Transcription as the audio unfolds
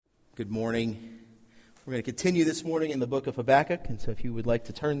Good morning. We're going to continue this morning in the book of Habakkuk, and so if you would like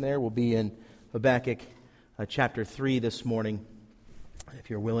to turn there, we'll be in Habakkuk chapter 3 this morning. If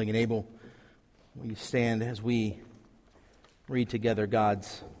you're willing and able, will you stand as we read together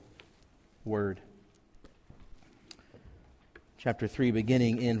God's Word. Chapter 3,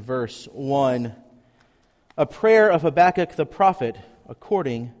 beginning in verse 1. A prayer of Habakkuk the prophet,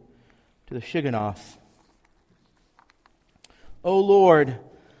 according to the Shigionoth. O Lord,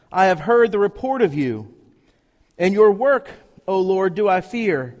 I have heard the report of you, and your work, O Lord, do I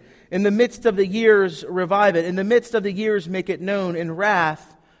fear. In the midst of the years, revive it. In the midst of the years, make it known. In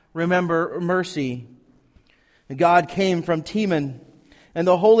wrath, remember mercy. And God came from Teman, and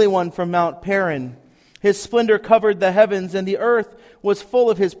the Holy One from Mount Paran. His splendor covered the heavens, and the earth was full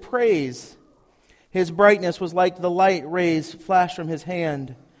of His praise. His brightness was like the light rays flashed from His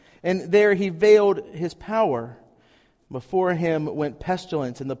hand, and there He veiled His power. Before Him went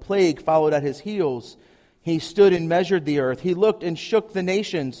pestilence, and the plague followed at His heels. He stood and measured the earth. He looked and shook the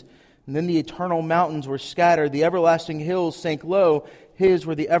nations. And then the eternal mountains were scattered. The everlasting hills sank low. His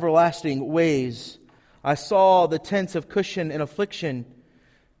were the everlasting ways. I saw the tents of Cushan in affliction.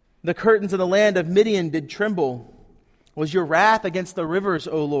 The curtains of the land of Midian did tremble. Was your wrath against the rivers,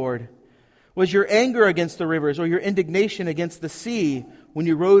 O Lord? Was your anger against the rivers, or your indignation against the sea, when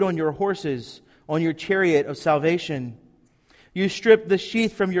you rode on your horses, on your chariot of salvation? You stripped the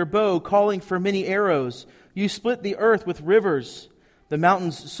sheath from your bow, calling for many arrows. You split the earth with rivers. The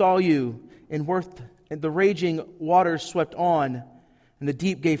mountains saw you, and the raging waters swept on, and the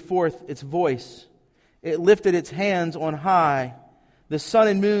deep gave forth its voice. It lifted its hands on high. The sun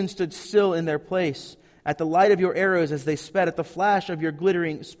and moon stood still in their place, at the light of your arrows as they sped, at the flash of your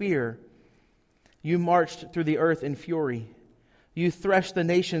glittering spear. You marched through the earth in fury. You threshed the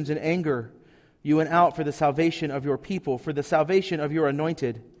nations in anger. You went out for the salvation of your people, for the salvation of your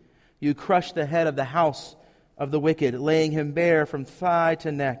anointed. You crushed the head of the house of the wicked, laying him bare from thigh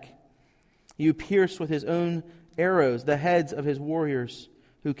to neck. You pierced with his own arrows the heads of his warriors,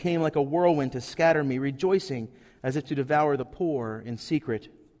 who came like a whirlwind to scatter me, rejoicing as if to devour the poor in secret.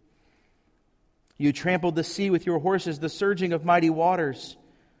 You trampled the sea with your horses, the surging of mighty waters.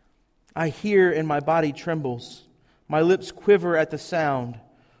 I hear and my body trembles. My lips quiver at the sound.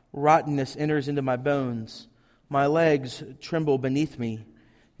 Rottenness enters into my bones. My legs tremble beneath me,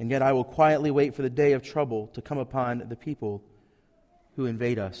 and yet I will quietly wait for the day of trouble to come upon the people who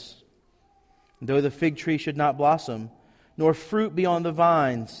invade us. And though the fig tree should not blossom, nor fruit be on the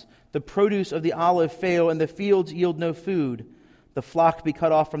vines, the produce of the olive fail, and the fields yield no food, the flock be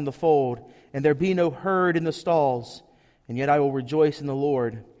cut off from the fold, and there be no herd in the stalls, and yet I will rejoice in the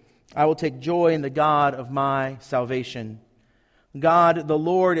Lord. I will take joy in the God of my salvation. God, the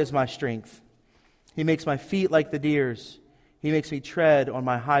Lord, is my strength. He makes my feet like the deer's. He makes me tread on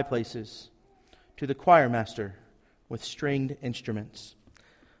my high places. To the choir master with stringed instruments.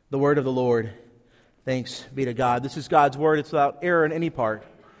 The word of the Lord. Thanks be to God. This is God's word. It's without error in any part.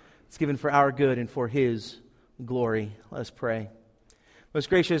 It's given for our good and for His glory. Let us pray. Most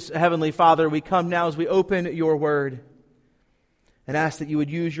gracious Heavenly Father, we come now as we open your word and ask that you would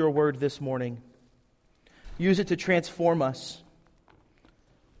use your word this morning. Use it to transform us,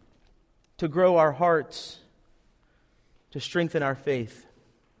 to grow our hearts, to strengthen our faith.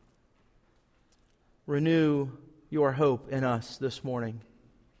 Renew your hope in us this morning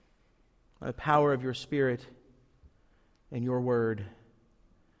by the power of your Spirit and your word.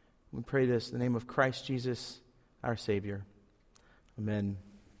 We pray this in the name of Christ Jesus, our Savior. Amen.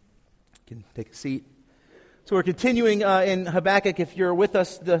 You can take a seat. So we're continuing in Habakkuk. If you're with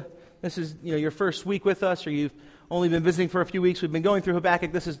us, this is your first week with us, or you've only been visiting for a few weeks. We've been going through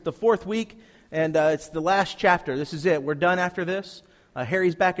Habakkuk. This is the fourth week, and it's the last chapter. This is it. We're done after this.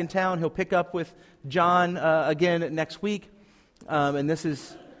 Harry's back in town. He'll pick up with John again next week, and this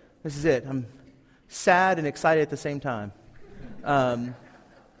is it. I'm sad and excited at the same time. But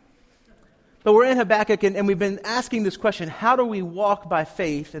we're in Habakkuk, and we've been asking this question: how do we walk by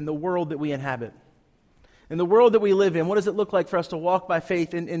faith in the world that we inhabit? In the world that we live in, what does it look like for us to walk by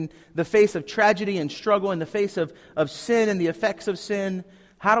faith in the face of tragedy and struggle, in the face of sin and the effects of sin?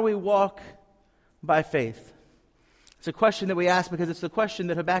 How do we walk by faith? It's a question that we ask because it's the question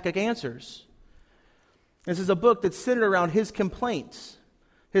that Habakkuk answers. This is a book that's centered around his complaints.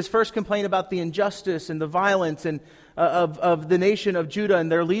 His first complaint about the injustice and the violence and of the nation of Judah and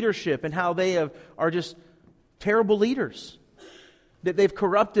their leadership, and how they are just terrible leaders. That they've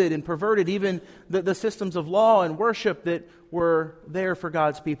corrupted and perverted even the systems of law and worship that were there for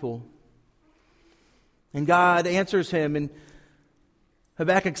God's people. And God answers him. And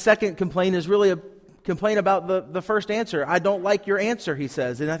Habakkuk's second complaint is really a complain about the first answer. I don't like your answer, he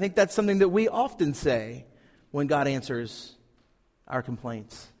says. And I think that's something that we often say when God answers our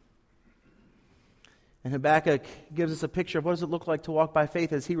complaints. And Habakkuk gives us a picture of what does it look like to walk by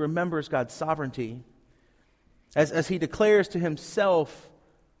faith as he remembers God's sovereignty, as he declares to himself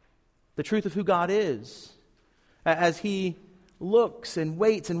the truth of who God is, as he looks and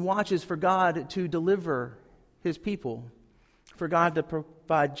waits and watches for God to deliver his people, for God to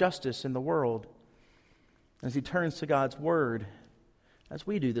provide justice in the world, as he turns to God's word, as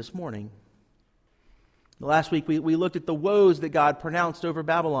we do this morning. Last week we looked at the woes that God pronounced over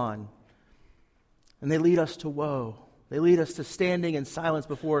Babylon, and they lead us to woe. They lead us to standing in silence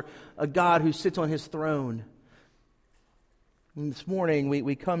before a God who sits on his throne. And this morning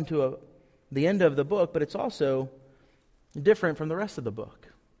we come to the end of the book, but it's also different from the rest of the book.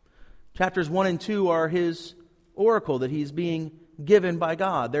 Chapters 1 and 2 are his oracle that he's being given by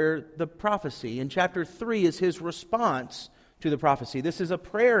God. They're the prophecy. And chapter 3 is his response to the prophecy. This is a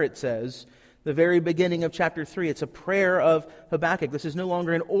prayer, it says, the very beginning of chapter 3. It's a prayer of Habakkuk. This is no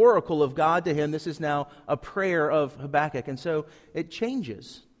longer an oracle of God to him. This is now a prayer of Habakkuk. And so it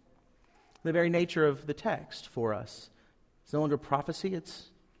changes the very nature of the text for us. It's no longer prophecy. It's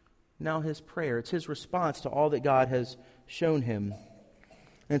now his prayer. It's his response to all that God has shown him.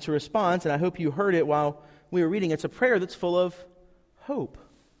 And it's a response, and I hope you heard it while we were reading. It's a prayer that's full of hope.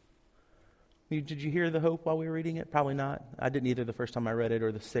 Did you hear the hope while we were reading it? Probably not. I didn't either the first time I read it,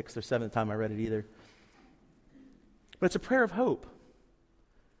 or the sixth or seventh time I read it either. But it's a prayer of hope.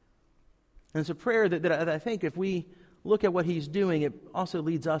 And it's a prayer that I think if we look at what he's doing, it also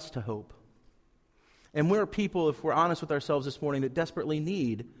leads us to hope. And we're people, if we're honest with ourselves this morning, that desperately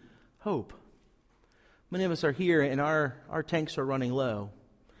need hope. Many of us are here and our tanks are running low.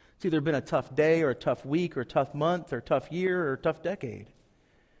 It's either been a tough day or a tough week or a tough month or a tough year or a tough decade.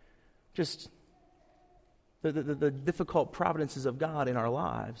 Just the difficult providences of God in our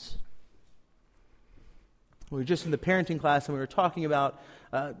lives. We were just in the parenting class and we were talking about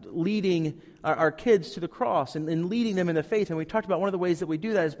leading our kids to the cross and leading them in the faith. And we talked about one of the ways that we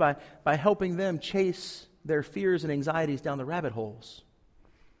do that is by helping them chase their fears and anxieties down the rabbit holes.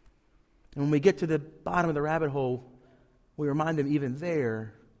 And when we get to the bottom of the rabbit hole, we remind them even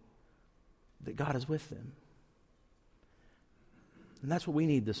there that God is with them. And that's what we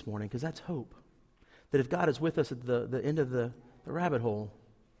need this morning, because that's hope. That if God is with us at the end of the rabbit hole,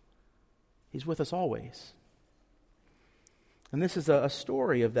 he's with us always. And this is a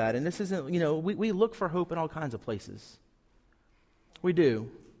story of that. And this isn't, we look for hope in all kinds of places. We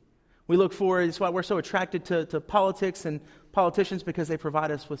do. We look for it. It's why we're so attracted to politics and politicians, because they provide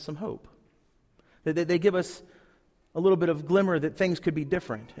us with some hope. They give us a little bit of glimmer that things could be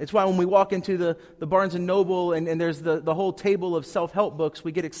different. It's why when we walk into the Barnes & Noble and there's the whole table of self-help books,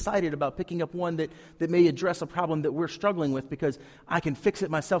 we get excited about picking up one that may address a problem that we're struggling with, because I can fix it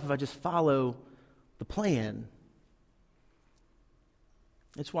myself if I just follow the plan.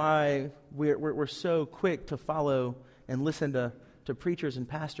 It's why we're so quick to follow and listen to preachers and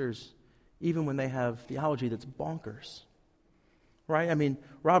pastors, even when they have theology that's bonkers. Right? I mean,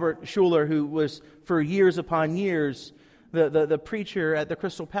 Robert Schuller, who was for years upon years the preacher at the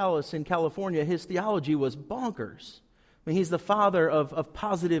Crystal Palace in California, his theology was bonkers. I mean, he's the father of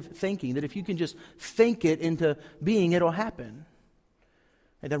positive thinking, that if you can just think it into being, it'll happen.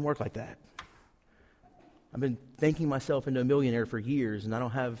 It doesn't work like that. I've been thinking myself into a millionaire for years, and I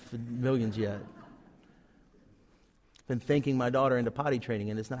don't have millions yet. I've been thinking my daughter into potty training,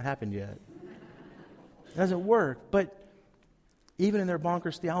 and it's not happened yet. It doesn't work, but even in their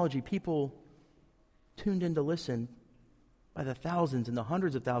bonkers theology, people tuned in to listen by the thousands and the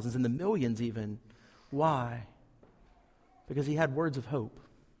hundreds of thousands and the millions even. Why? Because he had words of hope.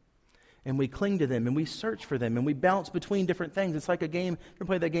 And we cling to them and we search for them and we bounce between different things. It's like a game. You ever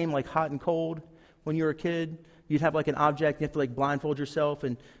play that game like Hot and Cold? When you were a kid, you'd have like an object, you have to blindfold yourself,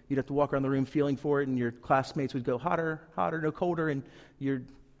 and you'd have to walk around the room feeling for it, and your classmates would go hotter, no colder, and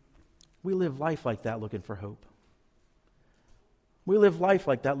we live life like that looking for hope. We live life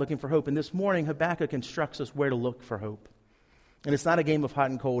like that looking for hope. And this morning, Habakkuk instructs us where to look for hope. And it's not a game of hot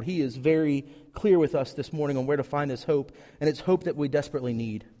and cold. He is very clear with us this morning on where to find this hope. And it's hope that we desperately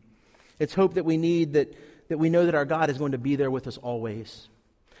need. It's hope that we need, that we know that our God is going to be there with us always.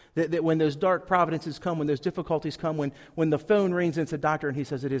 That when those dark providences come, when those difficulties come, when the phone rings and it's a doctor and he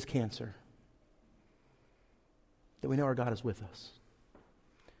says it is cancer, that we know our God is with us.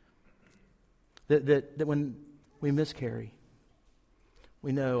 That when we miscarry,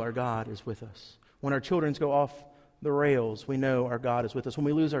 we know our God is with us. When our children go off the rails, we know our God is with us. When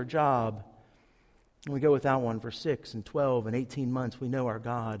we lose our job and we go without one for 6 and 12 and 18 months, we know our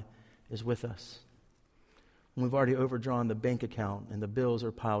God is with us. And we've already overdrawn the bank account and the bills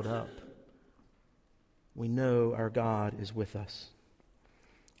are piled up. We know our God is with us.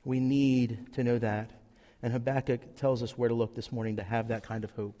 We need to know that. And Habakkuk tells us where to look this morning to have that kind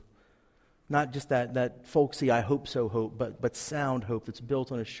of hope. Not just that folksy, I hope so hope, but sound hope that's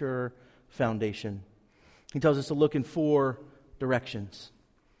built on a sure foundation. He tells us to look in 4 directions,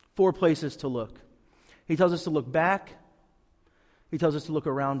 4 places to look. He tells us to look back. He tells us to look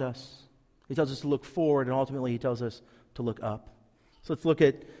around us. He tells us to look forward, and ultimately he tells us to look up. So let's look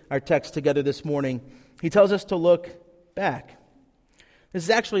at our text together this morning. He tells us to look back. This is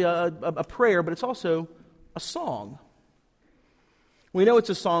actually a prayer, but it's also a song. We know it's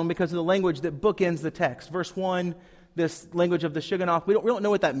a song because of the language that bookends the text. Verse 1, this language of the Shigionoth, we don't know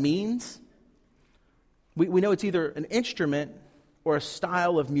what that means. We know it's either an instrument or a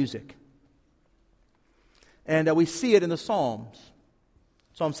style of music. And we see it in the Psalms.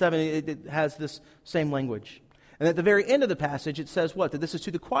 Psalm 7, it has this same language. And at the very end of the passage, it says what? That this is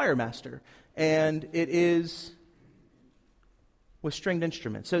to the choir master. And it is with stringed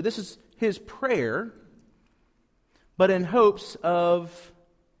instruments. So this is his prayer, but in hopes of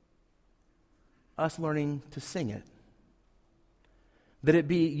us learning to sing it. That it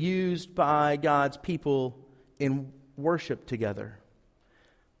be used by God's people in worship together.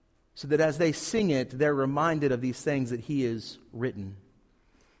 So that as they sing it, they're reminded of these things that he has written.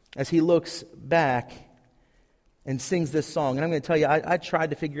 As he looks back and sings this song. And I'm going to tell you, I tried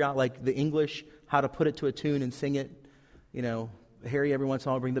to figure out like the English, how to put it to a tune and sing it. You know, Harry every once in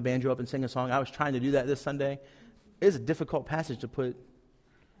a while will bring the banjo up and sing a song. I was trying to do that this Sunday. It's a difficult passage to put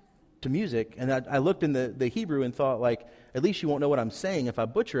to music. And I looked in the Hebrew and thought, like, at least you won't know what I'm saying if I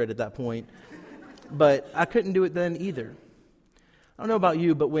butcher it at that point. But I couldn't do it then either. I don't know about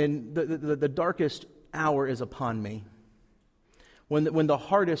you, but when the darkest hour is upon me, when the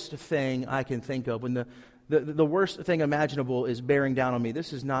hardest thing I can think of, when the worst thing imaginable is bearing down on me,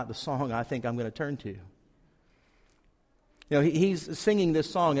 this is not the song I think I'm going to turn to. You know, he's singing this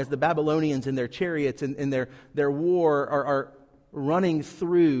song as the Babylonians in their chariots and in their war are running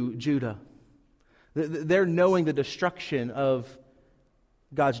through Judah. They're knowing the destruction of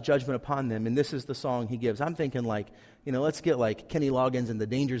God's judgment upon them, and this is the song he gives. I'm thinking like, you know, let's get like Kenny Loggins and the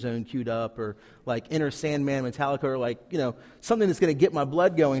Danger Zone queued up, or like Enter Sandman, Metallica, or like, you know, something that's going to get my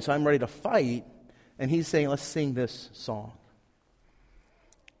blood going so I'm ready to fight. And he's saying, let's sing this song.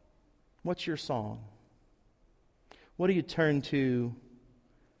 What's your song? What do you turn to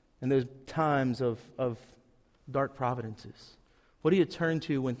in those times of dark providences? What do you turn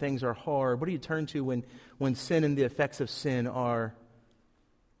to when things are hard? What do you turn to when sin and the effects of sin are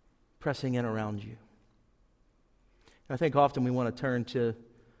pressing in around you? And I think often we want to turn to,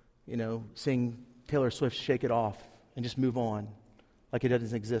 you know, sing Taylor Swift's Shake It Off and just move on like it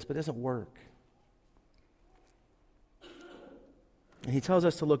doesn't exist, but it doesn't work. And he tells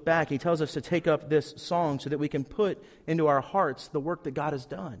us to look back. He tells us to take up this song so that we can put into our hearts the work that God has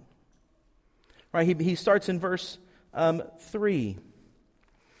done. Right? He starts in verse 3.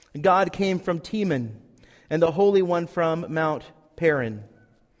 God came from Teman, and the Holy One from Mount Paran.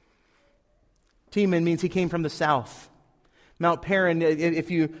 Teman means he came from the south. Mount Paran, if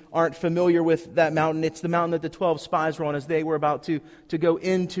you aren't familiar with that mountain, it's the mountain that the 12 spies were on as they were about to go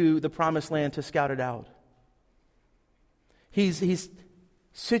into the promised land to scout it out. He's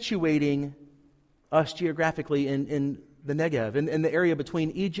situating us geographically in the Negev, in the area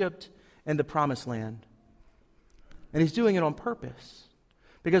between Egypt and the promised land. And he's doing it on purpose.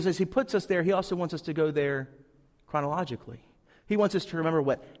 Because as he puts us there, he also wants us to go there chronologically. He wants us to remember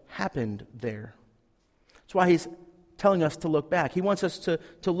what happened there. That's why he's telling us to look back. He wants us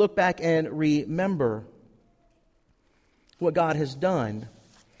to look back and remember what God has done.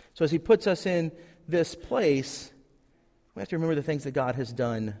 So as he puts us in this place, we have to remember the things that God has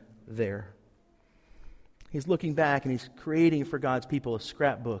done there. He's looking back and he's creating for God's people a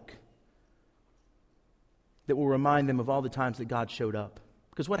scrapbook that will remind them of all the times that God showed up.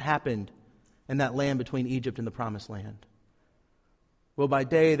 Because what happened in that land between Egypt and the promised land? Well, by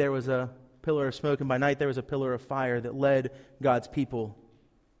day there was a pillar of smoke, and by night there was a pillar of fire that led God's people.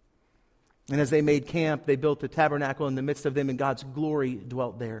 And as they made camp, they built the tabernacle in the midst of them, and God's glory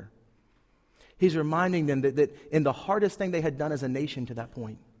dwelt there. He's reminding them that in the hardest thing they had done as a nation to that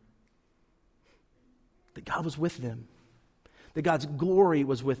point, that God was with them, that God's glory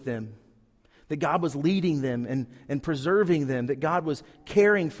was with them, that God was leading them and preserving them, that God was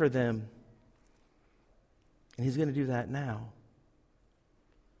caring for them. And he's going to do that now.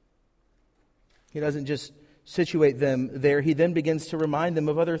 He doesn't just situate them there. He then begins to remind them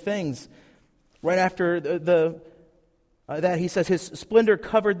of other things. Right after the That he says, his splendor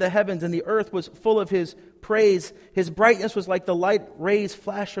covered the heavens, and the earth was full of his praise. His brightness was like the light rays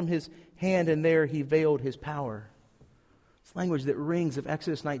flashed from his hand, and there he veiled his power. It's language that rings of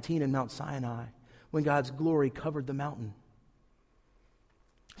Exodus 19 and Mount Sinai, when God's glory covered the mountain.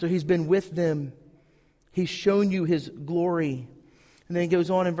 So he's been with them. He's shown you his glory. And then he goes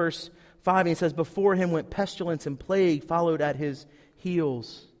on in verse 5, and he says, before him went pestilence and plague, followed at his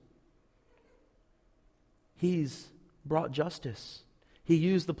heels. He's brought justice. He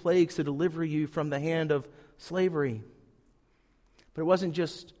used the plagues to deliver you from the hand of slavery. But it wasn't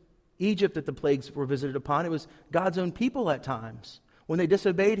just Egypt that the plagues were visited upon. It was God's own people at times. When they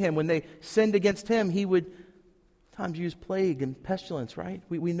disobeyed him, when they sinned against him, he would at times use plague and pestilence, right?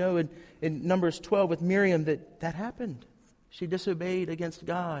 We know in Numbers 12 with Miriam that happened. She disobeyed against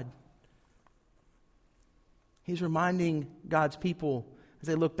God. He's reminding God's people as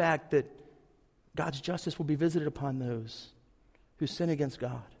they look back that God's justice will be visited upon those who sin against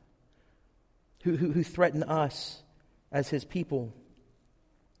God, who threaten us as his people.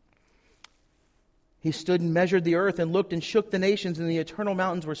 He stood and measured the earth and looked and shook the nations, and the eternal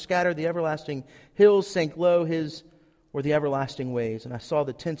mountains were scattered. The everlasting hills sank low. His were the everlasting ways. And I saw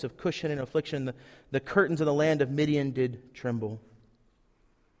the tents of Cushan in affliction. The curtains of the land of Midian did tremble.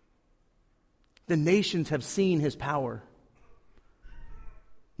 The nations have seen his power.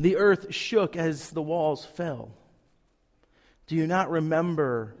 The earth shook as the walls fell. Do you not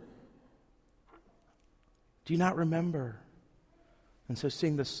remember? Do you not remember? And so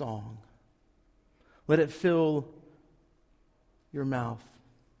sing the song. Let it fill your mouth,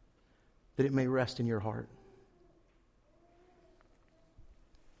 that it may rest in your heart.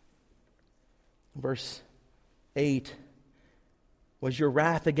 Verse 8. Was your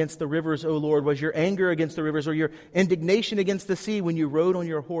wrath against the rivers, O Lord? Was your anger against the rivers, or your indignation against the sea when you rode on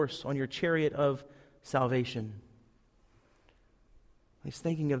your horse, on your chariot of salvation? He's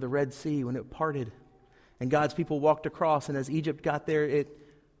thinking of the Red Sea when it parted and God's people walked across, and as Egypt got there, it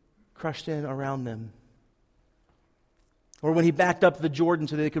crushed in around them. Or when he backed up the Jordan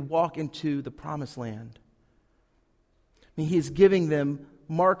so that they could walk into the promised land. I mean, he is giving them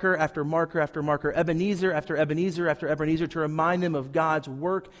marker after marker after marker, Ebenezer after Ebenezer after Ebenezer, to remind them of God's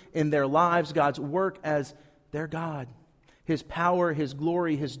work in their lives, God's work as their God. His power, his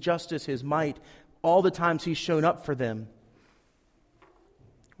glory, his justice, his might, all the times he's shown up for them.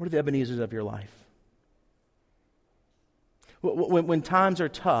 What are the Ebenezers of your life? When times are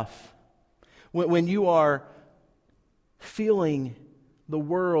tough, when you are feeling the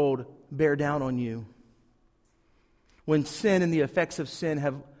world bear down on you, when sin and the effects of sin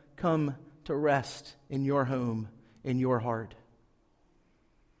have come to rest in your home, in your heart,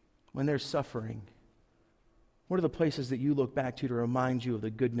 when there's suffering, what are the places that you look back to remind you of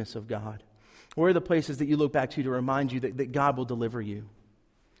the goodness of God? Where are the places that you look back to remind you that God will deliver you?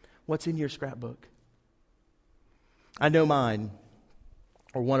 What's in your scrapbook? I know mine,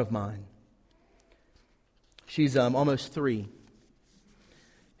 or one of mine. She's almost 3.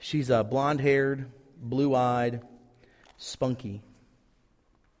 She's blonde-haired, blue-eyed, spunky.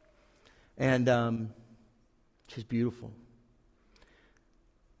 And she's beautiful.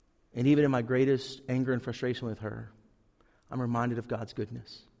 And even in my greatest anger and frustration with her, I'm reminded of God's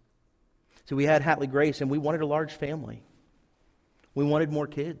goodness. So we had Hatley Grace, and we wanted a large family. We wanted more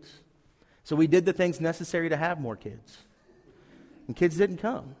kids. So we did the things necessary to have more kids. And kids didn't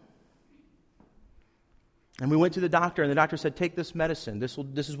come. And we went to the doctor, and the doctor said, take this medicine. This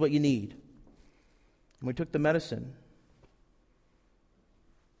is what you need. And we took the medicine.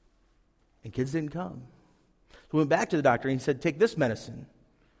 And kids didn't come. So we went back to the doctor, and he said, take this medicine.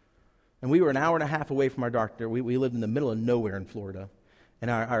 And we were an hour and a half away from our doctor. We lived in the middle of nowhere in Florida.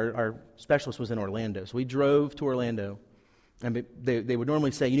 And our specialist was in Orlando. So we drove to Orlando. And they would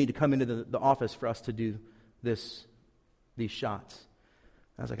normally say, you need to come into the office for us to do these shots.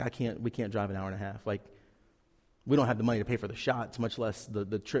 I was like, we can't drive an hour and a half. Like, we don't have the money to pay for the shots, much less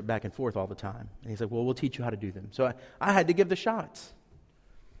the trip back and forth all the time. And he's like, well, we'll teach you how to do them. So I had to give the shots.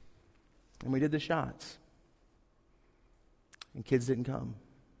 And we did the shots. And kids didn't come.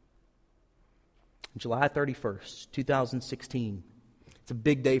 July 31st, 2016. It's a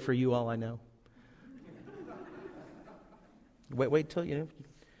big day for you all, I know. Wait till,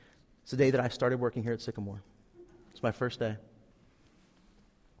 it's the day that I started working here at Sycamore. It's my first day.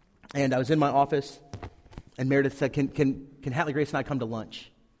 And I was in my office, and Meredith said, can Hatley Grace and I come to lunch?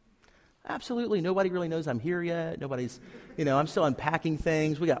 Absolutely. Nobody really knows I'm here yet. Nobody's, I'm still unpacking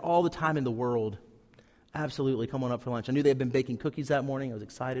things. We got all the time in the world. Absolutely. Come on up for lunch. I knew they had been baking cookies that morning. I was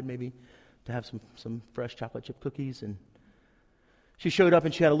excited maybe to have some fresh chocolate chip cookies. And she showed up,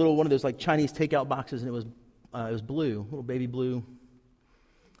 and she had one of those like Chinese takeout boxes, and it was it was blue, little baby blue.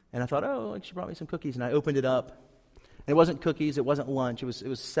 And I thought, oh, she brought me some cookies. And I opened it up. And it wasn't cookies. It wasn't lunch. It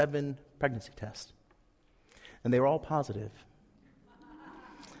was 7 pregnancy tests. And they were all positive.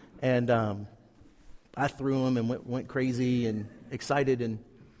 And I threw them and went crazy and excited.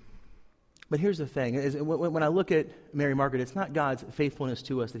 But here's the thing. When I look at Mary Margaret, it's not God's faithfulness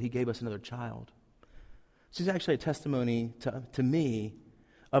to us that he gave us another child. This is actually a testimony to me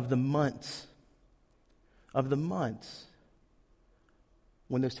of the months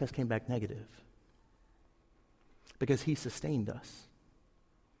when those tests came back negative. Because he sustained us.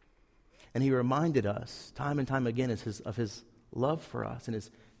 And he reminded us time and time again of his love for us and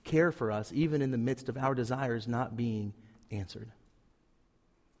his care for us, even in the midst of our desires not being answered.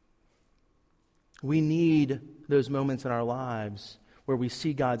 We need those moments in our lives where we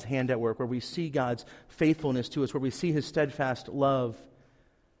see God's hand at work, where we see God's faithfulness to us, where we see his steadfast love.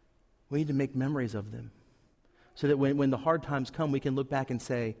 We need to make memories of them so that when the hard times come, we can look back and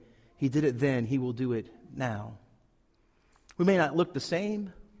say, he did it then, he will do it now. We may not look the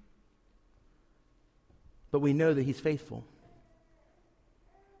same, but we know that he's faithful.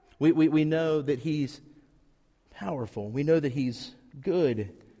 We know that he's powerful. We know that he's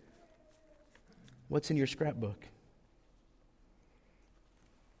good. What's in your scrapbook?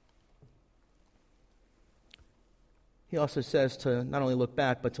 He also says to not only look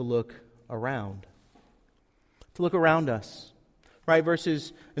back, but to look around. To look around us. Right?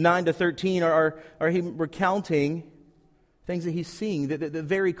 Verses 9 to 13 are him recounting things that he's seeing. The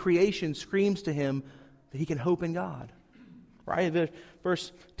very creation screams to him that he can hope in God. Right?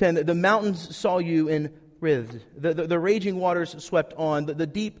 Verse 10, the mountains saw you and writhed. The raging waters swept on. The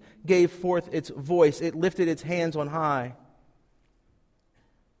deep gave forth its voice. It lifted its hands on high.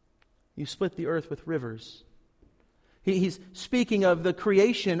 You split the earth with rivers. He's speaking of the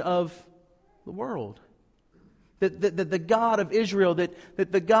creation of the world. That the God of Israel, that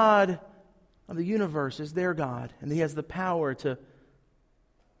the God of the universe is their God. And he has the power to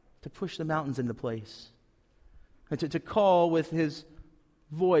push the mountains into place. And to call with his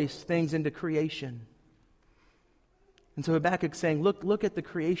voice things into creation. And so Habakkuk's saying, look at the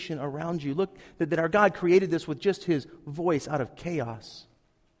creation around you. Look that our God created this with just his voice out of chaos.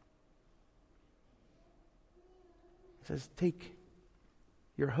 He says, take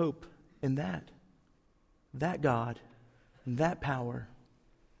your hope in that God, and that power.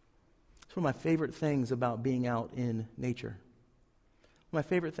 It's one of my favorite things about being out in nature. One of my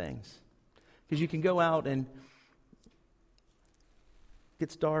favorite things. Because you can go out and it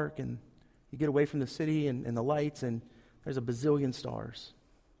gets dark and you get away from the city and the lights and there's a bazillion stars.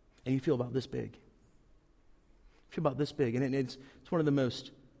 And you feel about this big. You feel about this big. And it's one of the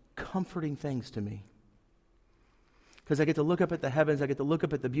most comforting things to me. Because I get to look up at the heavens, I get to look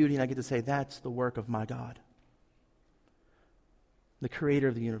up at the beauty, and I get to say, that's the work of my God. The creator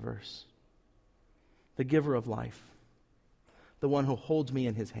of the universe. The giver of life. The one who holds me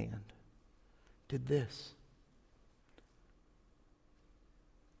in his hand. Did this.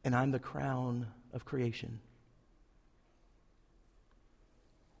 And I'm the crown of creation.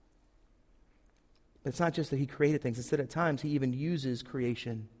 It's not just that he created things. It's that at times he even uses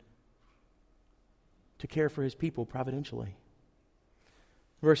creation to care for his people providentially.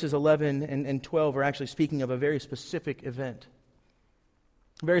 Verses 11 and 12 are actually speaking of a very specific event.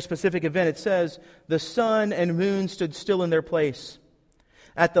 A very specific event. It says, the sun and moon stood still in their place.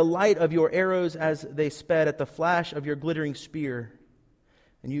 At the light of your arrows as they sped, at the flash of your glittering spear.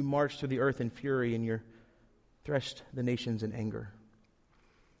 And you marched through the earth in fury, and you threshed the nations in anger.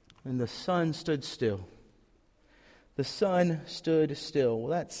 And the sun stood still. The sun stood still.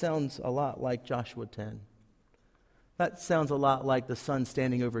 Well, that sounds a lot like Joshua 10. That sounds a lot like the sun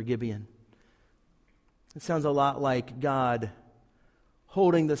standing over Gibeon. It sounds a lot like God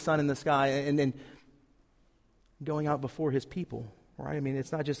holding the sun in the sky and then going out before his people. Right? I mean,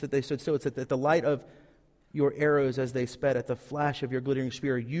 it's not just that they stood still. It's that the light of your arrows as they sped, at the flash of your glittering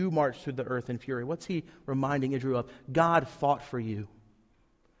spear, you marched through the earth in fury. What's he reminding Israel of? God fought for you.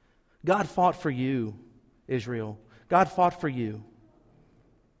 God fought for you, Israel. God fought for you.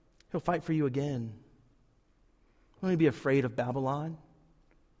 He'll fight for you again. Don't be afraid of Babylon.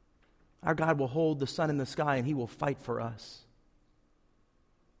 Our God will hold the sun in the sky and he will fight for us.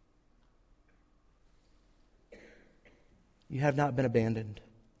 You have not been abandoned.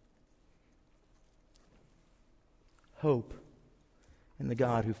 Hope in the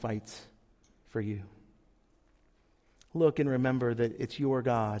God who fights for you. Look and remember that it's your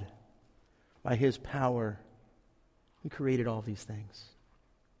God, by his power, who created all these things.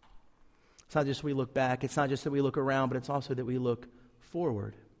 It's not just we look back, it's not just that we look around, but it's also that we look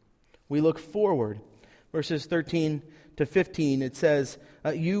forward. We look forward. Verses 13 to 15, it says,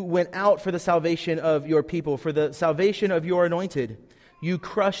 you went out for the salvation of your people, for the salvation of your anointed. You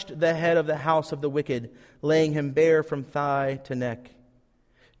crushed the head of the house of the wicked, laying him bare from thigh to neck.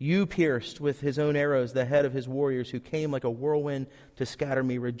 You pierced with his own arrows the head of his warriors, who came like a whirlwind to scatter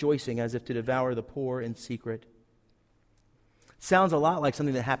me, rejoicing as if to devour the poor in secret. Sounds a lot like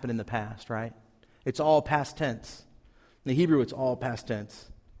something that happened in the past, right? It's all past tense. In the Hebrew, it's all past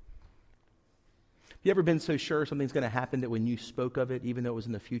tense. Have you ever been so sure something's going to happen that when you spoke of it, even though it was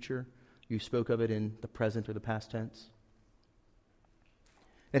in the future, you spoke of it in the present or the past tense?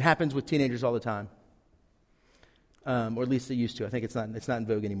 It happens with teenagers all the time. Or at least it used to. I think it's not in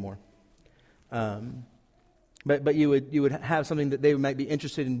vogue anymore. But you would have something that they might be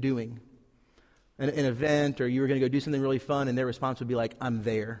interested in doing, an event, or you were going to go do something really fun, and their response would be like, "I'm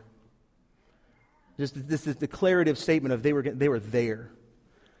there." Just this declarative statement of they were there.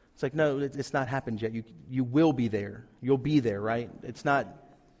 It's like, no, it's not happened yet. You will be there. You'll be there, right? It's not.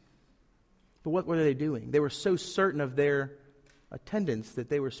 But what were they doing? They were so certain of their attendance that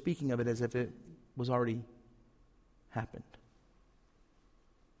they were speaking of it as if it was already happened.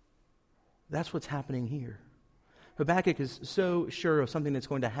 That's what's happening here. Habakkuk is so sure of something that's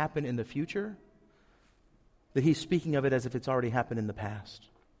going to happen in the future that he's speaking of it as if it's already happened in the past.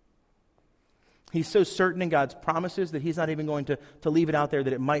 He's so certain in God's promises that he's not even going to leave it out there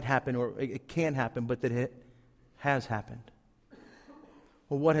that it might happen or it can happen, but that it has happened.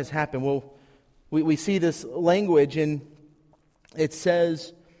 Well, what has happened? Well, we see this language, and it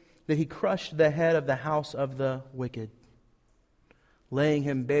says that he crushed the head of the house of the wicked, laying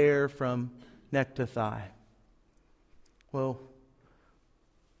him bare from neck to thigh. Well,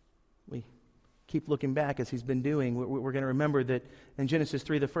 we keep looking back as he's been doing. We're going to remember that in Genesis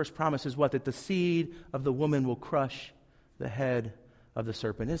 3, the first promise is what? That the seed of the woman will crush the head of the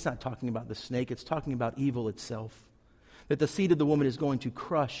serpent. It's not talking about the snake. It's talking about evil itself. That the seed of the woman is going to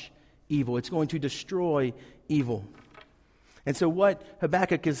crush evil. It's going to destroy evil. And so what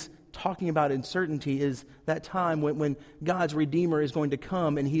Habakkuk is talking about in certainty is that time when God's Redeemer is going to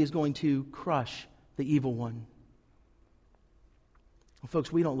come and he is going to crush the evil one. Well,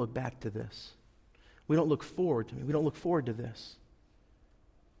 folks, we don't look back to this. We don't look forward to it. We don't look forward to this.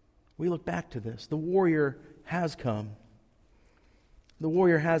 We look back to this. The warrior has come. The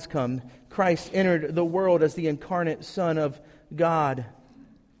warrior has come. Christ entered the world as the incarnate Son of God.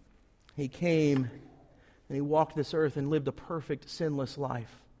 He came and he walked this earth and lived a perfect, sinless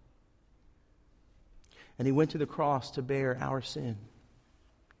life. And he went to the cross to bear our sin.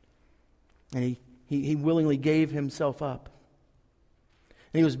 And he willingly gave himself up.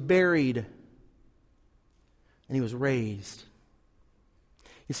 And he was buried. And he was raised.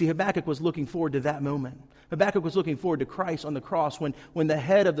 You see, Habakkuk was looking forward to that moment. Habakkuk was looking forward to Christ on the cross when the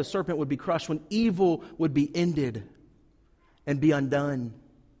head of the serpent would be crushed, when evil would be ended and be undone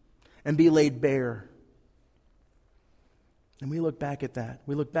and be laid bare. And we look back at that.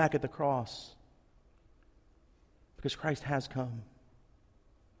 We look back at the cross because Christ has come.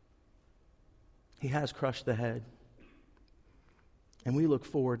 He has crushed the head. And we look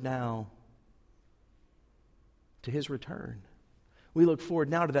forward now to his return. We look forward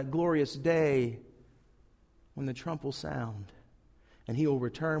now to that glorious day when the trump will sound and he will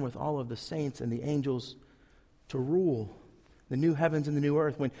return with all of the saints and the angels to rule the new heavens and the new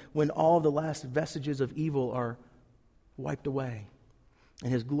earth, when all the last vestiges of evil are wiped away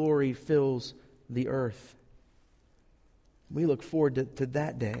and his glory fills the earth. We look forward to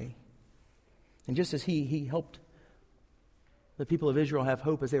that day. And just as he helped the people of Israel have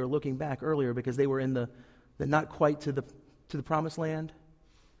hope as they were looking back earlier because they were in the not quite to the promised land,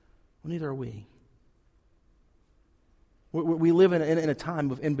 well, neither are we. We live in a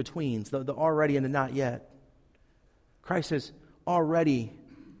time of in-betweens, the already and the not yet. Christ has already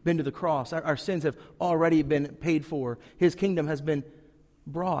been to the cross. Our sins have already been paid for. His kingdom has been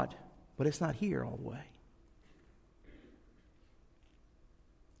brought, but it's not here all the way.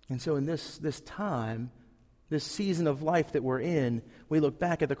 And so in this time, this season of life that we're in, we look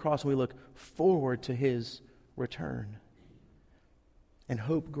back at the cross and we look forward to his return. And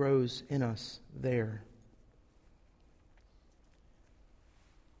hope grows in us there.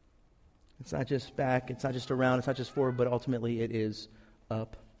 It's not just back, it's not just around, it's not just forward, but ultimately it is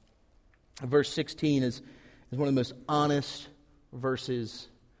up. Verse 16 is one of the most honest verses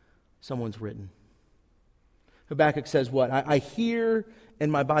someone's written. Habakkuk says what? I hear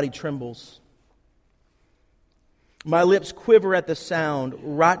and my body trembles. My lips quiver at the sound.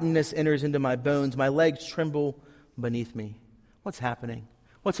 Rottenness enters into my bones. My legs tremble beneath me. What's happening?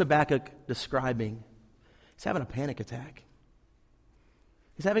 What's Habakkuk describing? He's having a panic attack.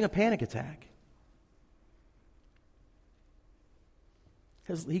 He's having a panic attack.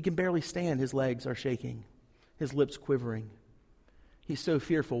 He can barely stand. His legs are shaking. His lips quivering. He's so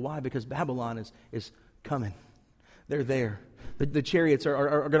fearful. Why? Because Babylon is coming. They're there. The chariots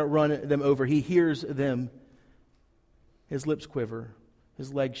are going to run them over. He hears them. His lips quiver.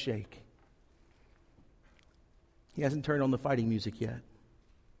 His legs shake. He hasn't turned on the fighting music yet.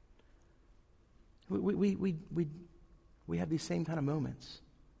 We have these same kind of moments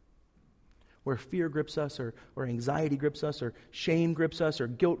where fear grips us, or anxiety grips us, or shame grips us, or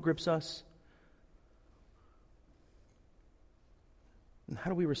guilt grips us. And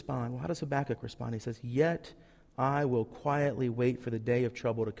how do we respond? Well, how does Habakkuk respond? He says, "Yet I will quietly wait for the day of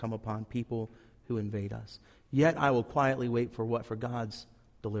trouble to come upon people who invade us." Yet I will quietly wait for what? For God's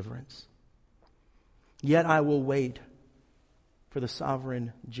deliverance. Yet I will wait for the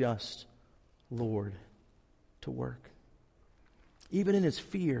sovereign, just Lord to work. Even in his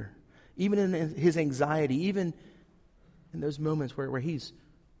fear, even in his anxiety, even in those moments where he's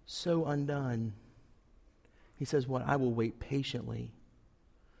so undone, he says, "What? I will wait patiently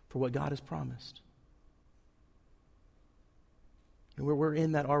for what God has promised." And we're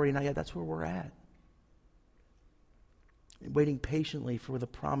in that already, not yet. That's where we're at. Waiting patiently for the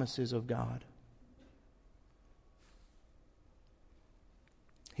promises of God.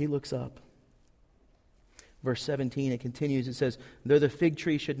 He looks up. Verse 17, it continues. It says, "Though the fig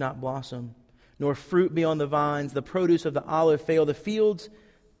tree should not blossom, nor fruit be on the vines, the produce of the olive fail, the fields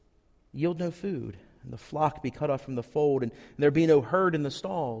yield no food, and the flock be cut off from the fold, and there be no herd in the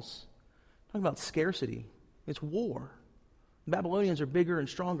stalls." Talking about scarcity. It's war. The Babylonians are bigger and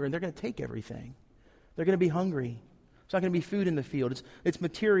stronger, and they're going to take everything. They're going to be hungry. There's not going to be food in the field. It's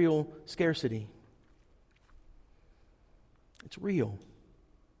material scarcity. It's real.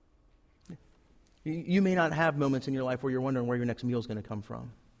 You may not have moments in your life where you're wondering where your next meal is going to come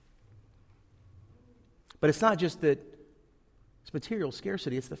from. But it's not just that it's material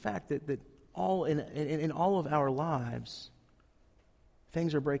scarcity. It's the fact that all in all of our lives,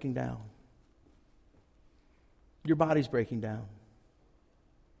 things are breaking down. Your body's breaking down.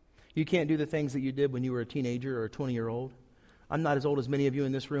 You can't do the things that you did when you were a teenager or a 20-year-old. I'm not as old as many of you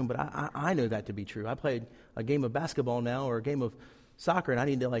in this room, but I know that to be true. I played a game of basketball now or a game of soccer, and I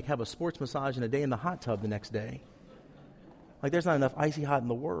need to have a sports massage and a day in the hot tub the next day. There's not enough icy hot in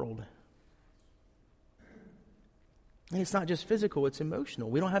the world. And it's not just physical, it's emotional.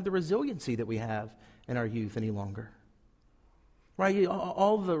 We don't have the resiliency that we have in our youth any longer. Right?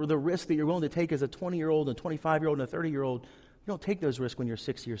 All the risks that you're willing to take as a 20-year-old, and 25-year-old, and a 30-year-old, you don't take those risks when you're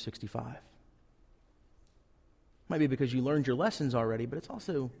 60 or 65. Might be because you learned your lessons already, but it's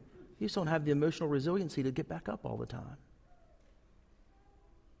also, you just don't have the emotional resiliency to get back up all the time.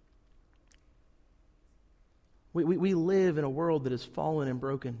 We live in a world that is fallen and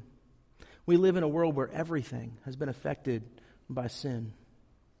broken. We live in a world where everything has been affected by sin.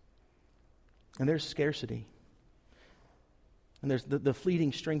 And there's scarcity. And there's the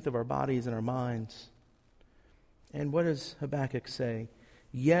fleeting strength of our bodies and our minds. And what does Habakkuk say?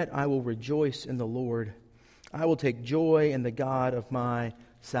 "Yet I will rejoice in the Lord. I will take joy in the God of my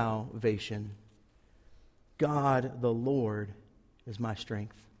salvation. God, the Lord, is my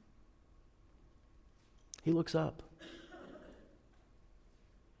strength." He looks up.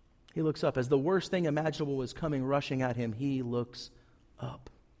 He looks up. As the worst thing imaginable was coming rushing at him, he looks up.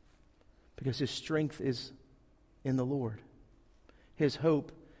 Because his strength is in the Lord. His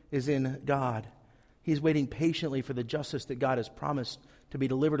hope is in God. He's waiting patiently for the justice that God has promised to be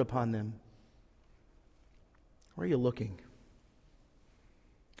delivered upon them. Where are you looking?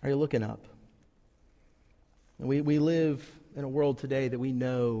 Are you looking up? And we live in a world today that we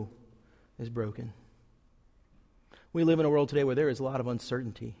know is broken. We live in a world today where there is a lot of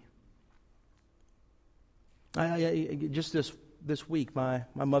uncertainty. Just this week, my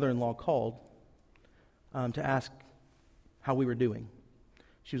mother-in-law called to ask how we were doing.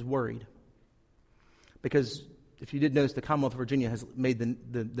 She was worried. Because if you did notice, the Commonwealth of Virginia has made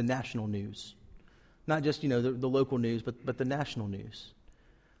the national news. Not just, the local news, but the national news.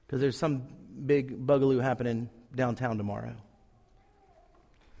 Because there's some big bugaloo happening downtown tomorrow.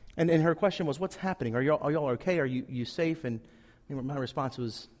 And her question was, what's happening? Are y'all okay? Are you safe? And my response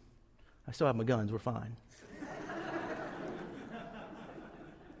was, I still have my guns. We're fine.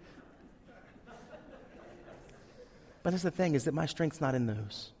 But that's the thing, is that my strength's not in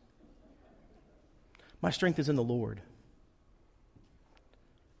those. My strength is in the Lord.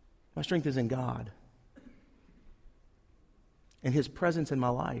 My strength is in God. And His presence in my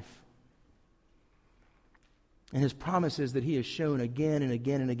life. And His promises that He has shown again and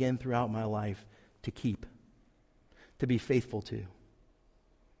again and again throughout my life to keep, to be faithful to.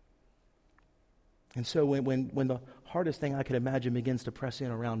 And so when the hardest thing I could imagine begins to press in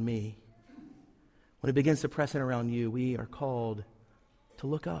around me, when it begins to press in around you, we are called to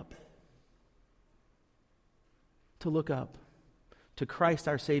look up. To look up to Christ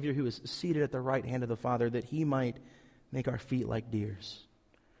our Savior, who is seated at the right hand of the Father, that he might make our feet like deer's,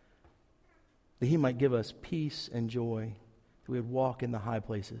 that he might give us peace and joy, that we would walk in the high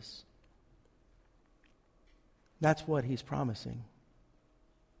places. That's what he's promising.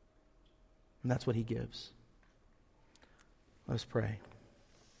 And that's what he gives. Let us pray.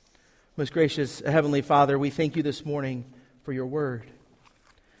 Most gracious Heavenly Father, we thank you this morning for your word.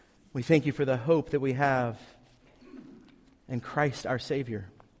 We thank you for the hope that we have in Christ our Savior.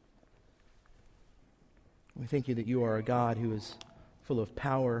 We thank you that you are a God who is full of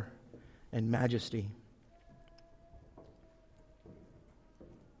power and majesty.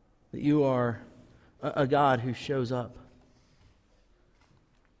 That you are a God who shows up.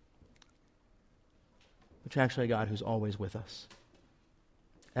 But you're actually a God who's always with us,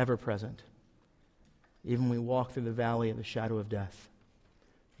 ever present. Even when we walk through the valley of the shadow of death,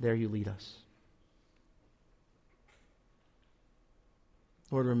 there you lead us.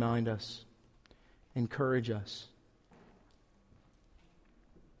 Lord, remind us, encourage us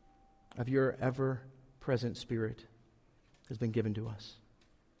of your ever-present Spirit that has been given to us,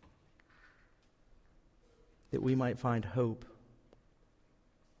 that we might find hope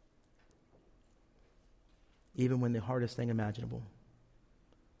even when the hardest thing imaginable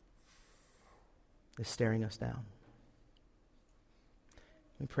is staring us down.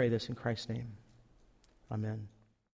 We pray this in Christ's name. Amen.